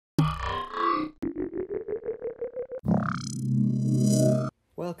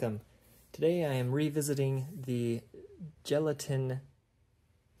Welcome. Today I am revisiting the gelatin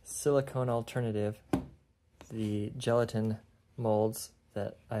silicone alternative, the gelatin molds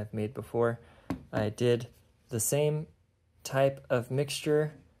that I've made before. I did the same type of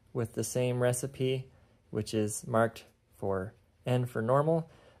mixture with the same recipe, which is marked for N for normal.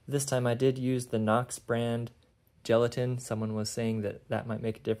 This time I did use the Knox brand gelatin. Someone was saying that that might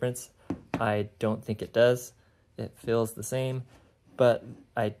make a difference. I don't think it does. It feels the same, but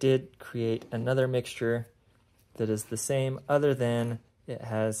I did create another mixture that is the same, other than it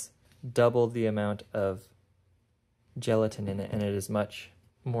has double the amount of gelatin in it, and it is much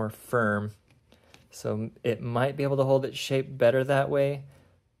more firm. So it might be able to hold its shape better that way,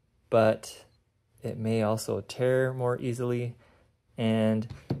 but it may also tear more easily, and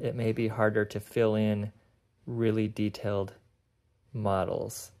it may be harder to fill in really detailed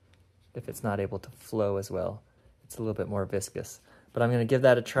models if it's not able to flow as well. It's a little bit more viscous. But I'm going to give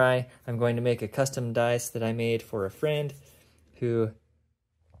that a try. I'm going to make a custom dice that I made for a friend who,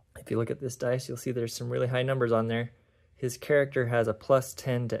 if you look at this dice, you'll see there's some really high numbers on there. His character has a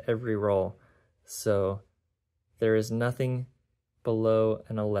 +10 to every roll, so there is nothing below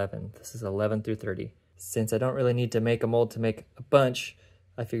an 11. This is 11 through 30. Since I don't really need to make a mold to make a bunch,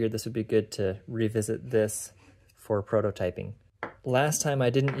 I figured this would be good to revisit this for prototyping. Last time I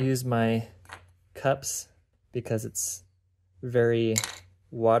didn't use my cups because it's very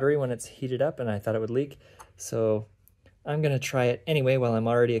watery when it's heated up and I thought it would leak. So I'm going to try it anyway while I'm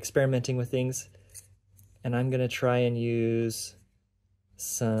already experimenting with things. And I'm going to try and use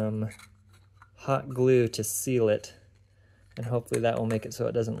some hot glue to seal it. And hopefully that will make it so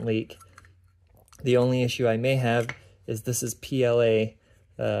it doesn't leak. The only issue I may have is this is PLA,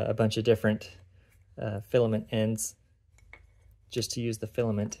 a bunch of different filament ends just to use the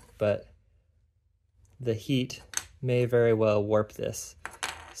filament, but the heat may very well warp this.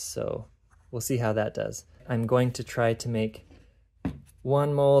 So we'll see how that does. I'm going to try to make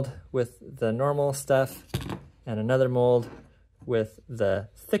one mold with the normal stuff and another mold with the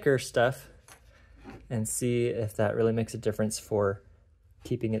thicker stuff and see if that really makes a difference for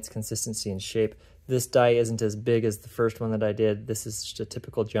keeping its consistency and shape. This die isn't as big as the first one that I did. This is just a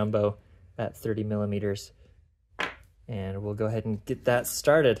typical jumbo at 30 millimeters. And we'll go ahead and get that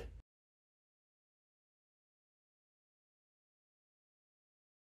started.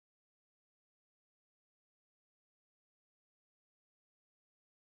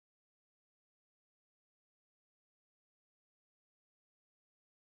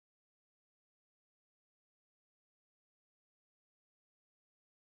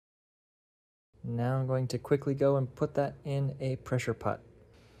 Now I'm going to quickly go and put that in a pressure pot.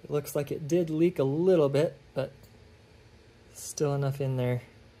 It looks like it did leak a little bit, but still enough in there.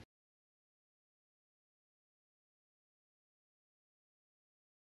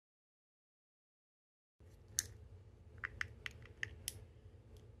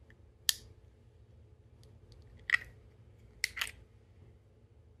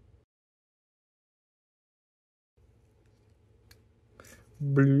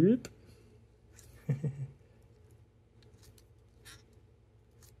 Bloop.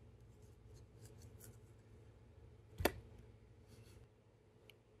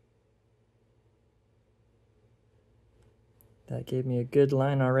 That gave me a good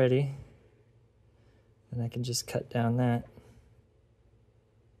line already, and I can just cut down that.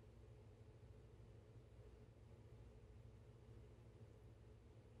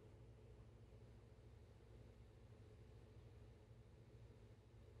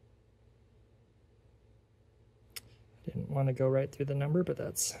 Didn't want to go right through the number, but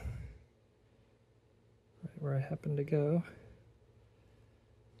that's right where I happen to go.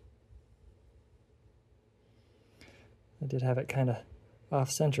 I did have it kind of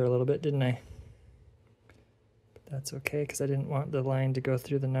off-center a little bit, didn't I? But that's okay, because I didn't want the line to go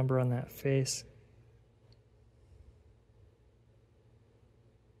through the number on that face.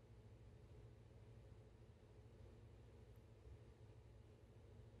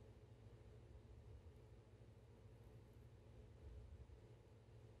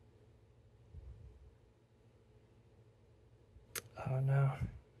 Oh no.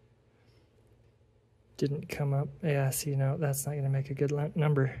 Didn't come up. Yeah, see, no, that's not going to make a good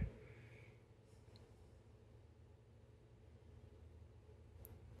number.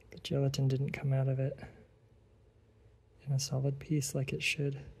 The gelatin didn't come out of it in a solid piece like it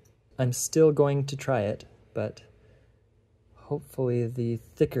should. I'm still going to try it, but hopefully the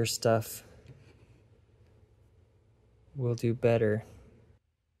thicker stuff will do better.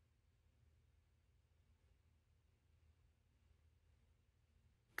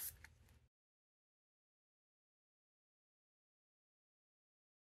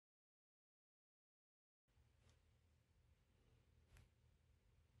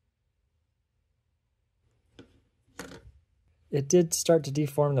 It did start to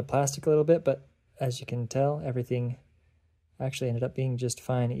deform the plastic a little bit, but as you can tell, everything actually ended up being just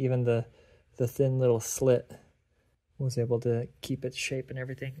fine. Even the thin little slit was able to keep its shape and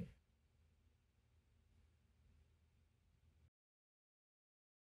everything.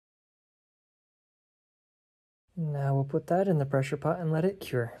 Now we'll put that in the pressure pot and let it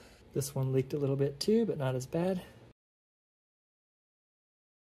cure. This one leaked a little bit too, but not as bad.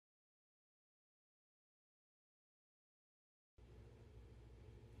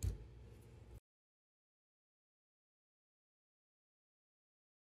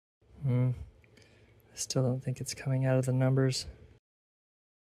 I still don't think it's coming out of the numbers.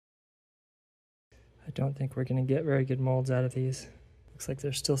 I don't think we're going to get very good molds out of these. Looks like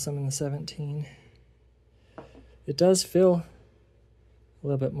there's still some in the 17. It does feel a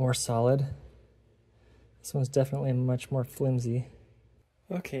little bit more solid. This one's definitely much more flimsy.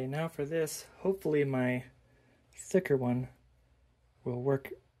 Okay, now for this. Hopefully my thicker one will work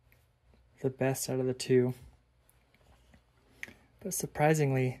the best out of the two. But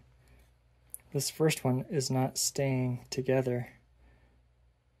surprisingly, this first one is not staying together.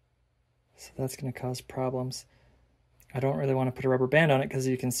 So that's going to cause problems. I don't really want to put a rubber band on it because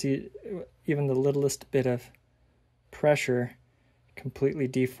you can see even the littlest bit of pressure completely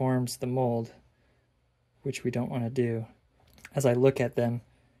deforms the mold, which we don't want to do. As I look at them,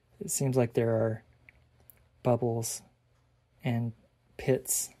 it seems like there are bubbles and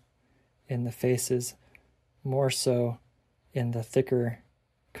pits in the faces, more so in the thicker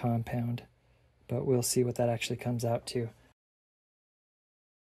compound, but we'll see what that actually comes out to.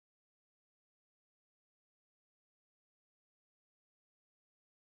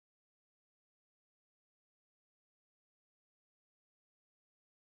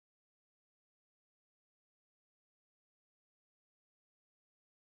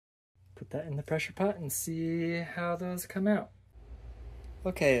 Put that in the pressure pot and see how those come out.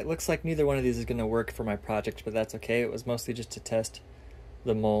 Okay, it looks like neither one of these is going to work for my project, but that's okay. It was mostly just to test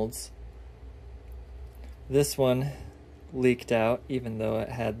the molds. This one leaked out, even though it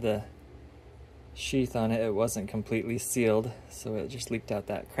had the sheath on it. It wasn't completely sealed, so it just leaked out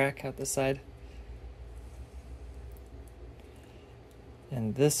that crack out the side.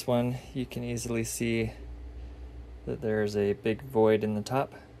 And this one, you can easily see that there's a big void in the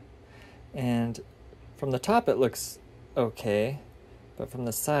top. And from the top it looks okay, but from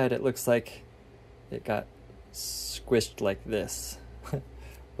the side it looks like it got squished like this.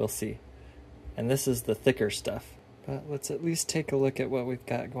 We'll see. And this is the thicker stuff. But let's at least take a look at what we've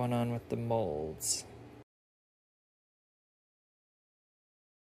got going on with the molds.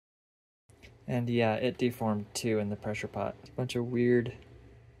 And yeah, it deformed too in the pressure pot. A bunch of weird,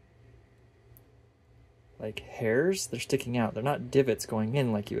 like, hairs. They're sticking out. They're not divots going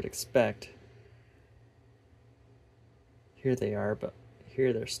in like you would expect. Here they are, but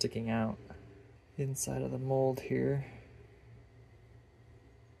here they're sticking out. Inside of the mold here.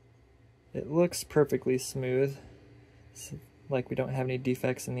 It looks perfectly smooth. It's like we don't have any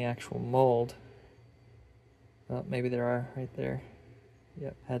defects in the actual mold. Well, maybe there are right there.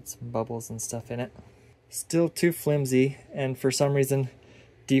 Yep, had some bubbles and stuff in it. Still too flimsy, and for some reason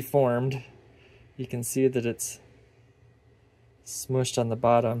deformed. You can see that it's smushed on the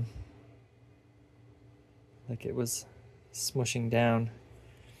bottom, like it was smushing down.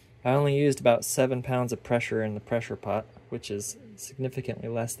 I only used about 7 pounds of pressure in the pressure pot, which is significantly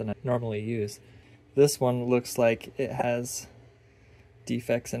less than I normally use. This one looks like it has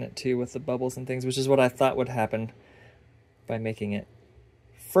defects in it too with the bubbles and things, which is what I thought would happen by making it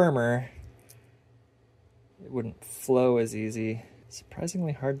firmer. It wouldn't flow as easy.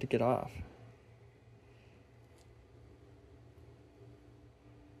 Surprisingly hard to get off.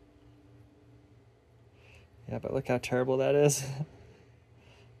 Yeah, but look how terrible that is.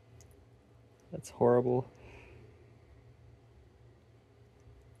 That's horrible.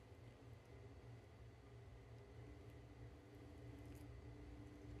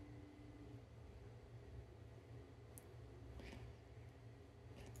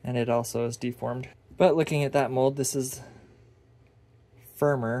 And it also is deformed. But looking at that mold, this is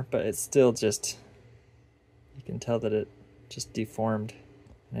firmer, but it's still just, you can tell that it just deformed.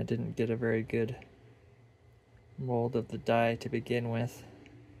 And I didn't get a very good mold of the die to begin with.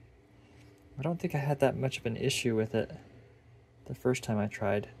 I don't think I had that much of an issue with it the first time I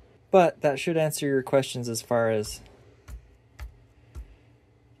tried. But that should answer your questions as far as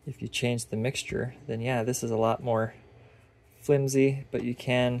if you change the mixture, then yeah, this is a lot more flimsy, but you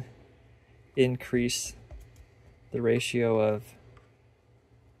can increase the ratio of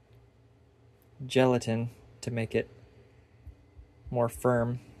gelatin to make it more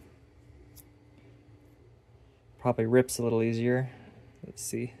firm. probably rips a little easier. Let's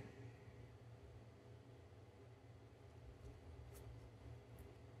see.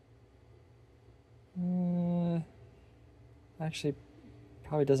 Actually,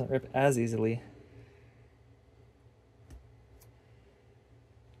 probably doesn't rip as easily.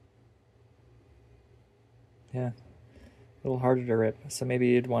 Yeah, a little harder to rip, so maybe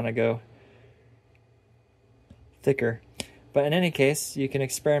you'd want to go thicker. But in any case, you can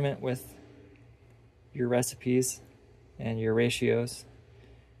experiment with your recipes and your ratios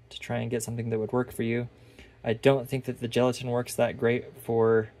to try and get something that would work for you. I don't think that the gelatin works that great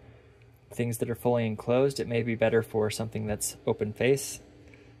for things that are fully enclosed. It may be better for something that's open face,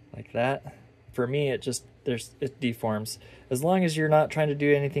 like that. For me, it deforms. As long as you're not trying to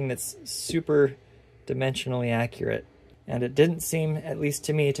do anything that's super dimensionally accurate. And it didn't seem, at least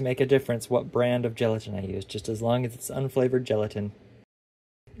to me, to make a difference what brand of gelatin I used, just as long as it's unflavored gelatin.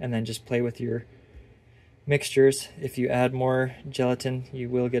 And then just play with your mixtures. If you add more gelatin, you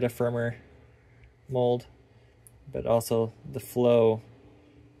will get a firmer mold, but also the flow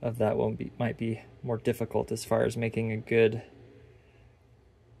of that might be more difficult as far as making a good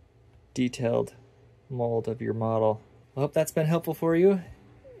detailed mold of your model. I hope that's been helpful for you,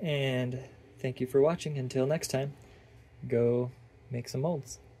 and thank you for watching. Until next time, go make some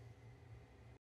molds.